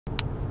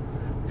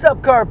What's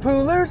up,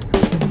 Carpoolers?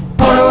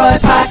 Corduroy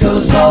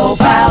Paco's mobile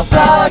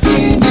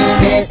vlogging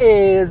unit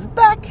Is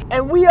back,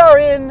 and we are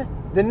in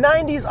the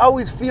 90s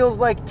always feels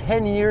like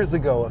 10 years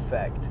ago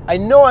effect. I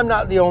know I'm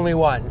not the only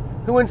one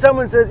who, when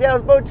someone says, yeah, it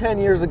was about 10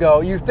 years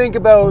ago, you think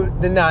about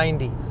the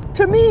 90s.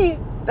 To me,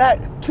 that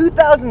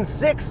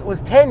 2006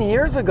 was 10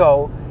 years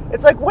ago.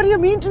 It's like, what do you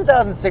mean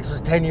 2006 was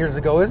 10 years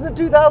ago? Isn't it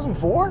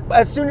 2004?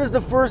 As soon as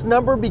the first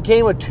number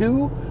became a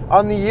 2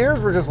 on the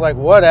years, we're just like,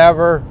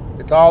 whatever.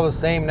 It's all the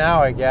same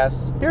now, I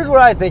guess. Here's what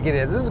I think it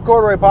is. This is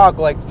Corduroy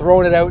Paco, like,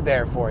 throwing it out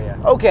there for you.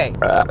 Okay,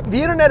 the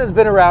internet has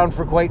been around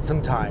for quite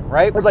some time,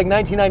 right? It was like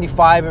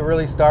 1995 it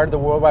really started, the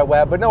World Wide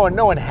Web, but no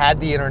one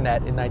had the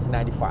internet in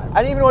 1995.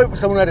 I didn't even know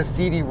someone had a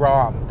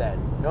CD-ROM then.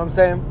 You know what I'm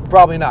saying?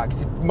 Probably not,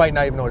 because you might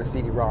not even know what a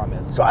CD-ROM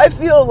is. So I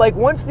feel like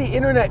once the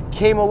internet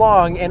came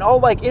along and all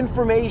like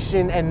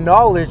information and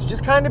knowledge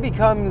just kind of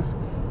becomes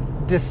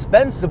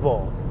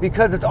dispensable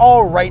because it's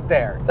all right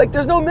there. Like,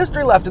 there's no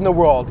mystery left in the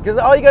world because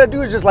all you gotta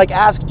do is just like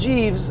ask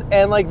Jeeves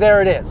and like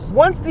there it is.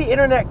 Once the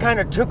internet kind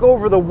of took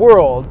over the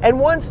world and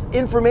once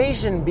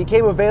information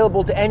became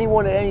available to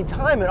anyone at any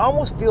time, it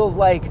almost feels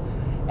like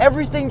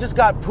everything just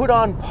got put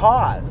on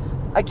pause.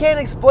 I can't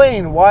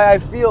explain why I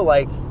feel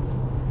like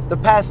the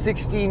past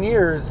 16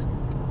 years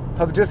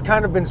have just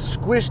kind of been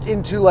squished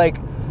into like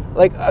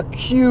a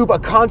cube, a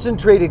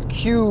concentrated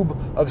cube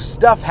of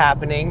stuff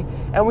happening,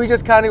 and we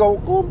just kind of go,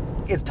 boom.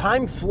 Is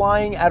time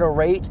flying at a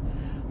rate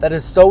that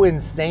is so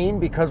insane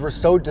because we're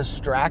so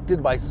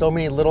distracted by so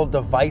many little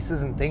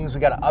devices and things we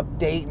got to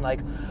update and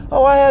like,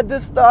 oh, I had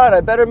this thought,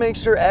 I better make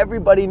sure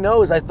everybody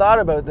knows I thought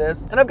about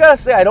this. And I've got to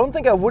say, I don't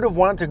think I would have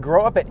wanted to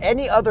grow up at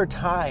any other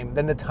time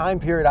than the time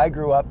period I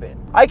grew up in.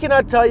 I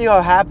cannot tell you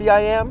how happy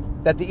I am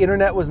that the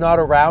internet was not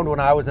around when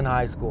I was in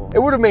high school. It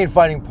would have made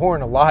finding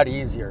porn a lot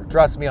easier,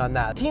 trust me on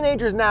that.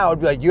 Teenagers now would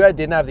be like, you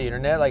didn't have the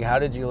internet, like how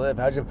did you live?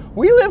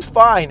 We lived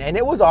fine and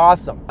it was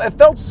awesome. It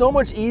felt so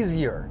much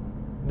easier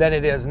than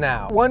it is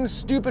now. One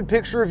stupid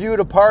picture of you at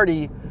a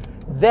party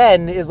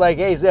then is like,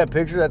 hey, see that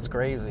picture? That's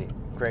crazy,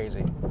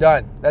 crazy.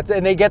 Done, that's it.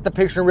 And they get the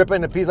picture and rip it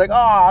into pieces like,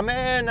 oh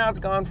man, now it's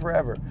gone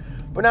forever.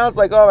 But now it's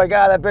like, oh my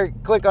God, that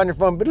big click on your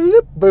phone,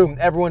 boom,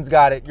 everyone's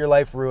got it, your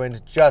life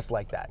ruined just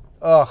like that.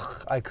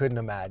 Ugh, I couldn't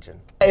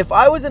imagine. If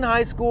I was in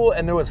high school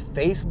and there was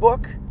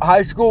Facebook,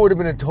 high school would have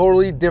been a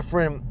totally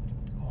different,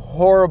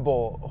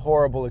 horrible,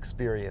 horrible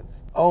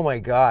experience. Oh my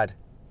God.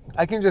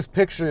 I can just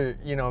picture,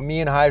 you know,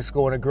 me in high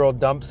school when a girl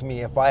dumps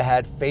me if I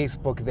had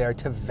Facebook there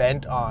to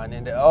vent on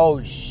and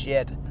oh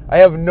shit. I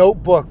have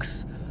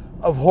notebooks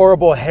of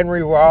horrible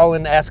Henry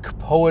Rollin-esque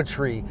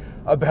poetry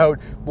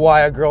about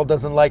why a girl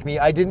doesn't like me.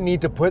 I didn't need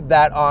to put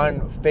that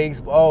on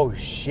Facebook. Oh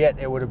shit,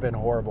 it would have been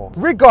horrible.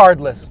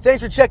 Regardless,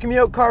 thanks for checking me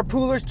out,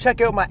 Carpoolers. Check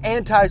out my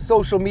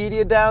anti-social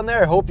media down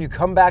there. I hope you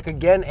come back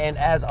again, and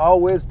as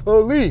always,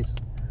 please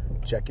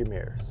check your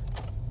mirrors.